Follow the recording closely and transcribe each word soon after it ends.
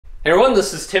Hey everyone,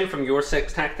 this is Tim from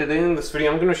YourSixTech. Today in this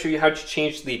video I'm going to show you how to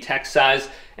change the text size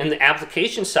and the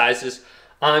application sizes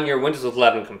on your Windows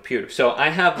 11 computer. So I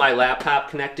have my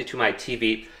laptop connected to my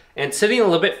TV, and sitting a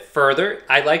little bit further,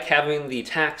 I like having the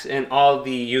text and all the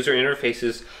user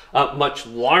interfaces much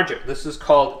larger. This is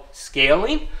called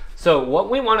scaling. So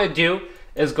what we want to do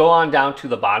is go on down to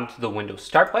the bottom to the Windows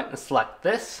Start button and select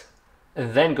this,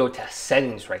 and then go to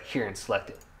Settings right here and select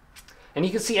it. And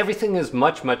you can see everything is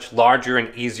much larger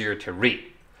and easier to read.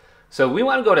 So we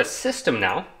want to go to System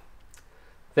now,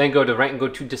 then go to right and go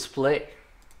to Display.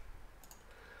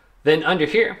 Then under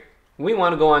here, we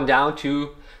want to go on down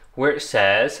to where it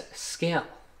says Scale.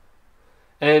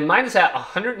 And mine is at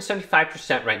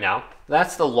 175% right now.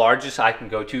 That's the largest I can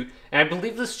go to. And I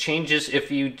believe this changes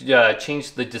if you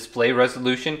change the display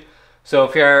resolution. So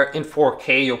if you're in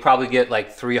 4K, you'll probably get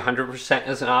like 300%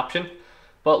 as an option.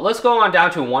 But let's go on down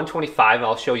to 125 and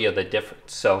I'll show you the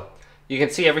difference. So you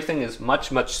can see everything is much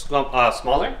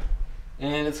smaller,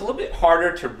 and it's a little bit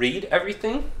harder to read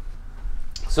everything.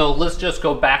 So let's just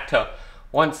go back to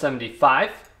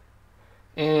 175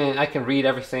 and I can read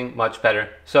everything much better.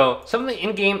 So some of the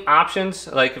in-game options,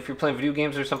 like if you're playing video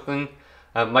games or something,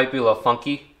 might be a little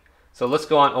funky. So let's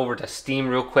go on over to Steam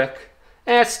real quick.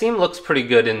 Steam looks pretty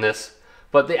good in this.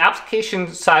 But the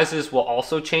application sizes will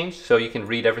also change, so you can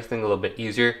read everything a little bit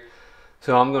easier.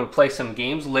 So I'm going to play some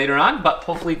games later on, but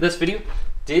hopefully this video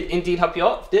did indeed help you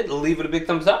out. If it did, leave it a big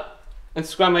thumbs up. And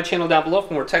subscribe to my channel down below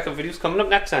for more tech videos coming up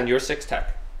next on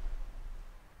YourSixTech.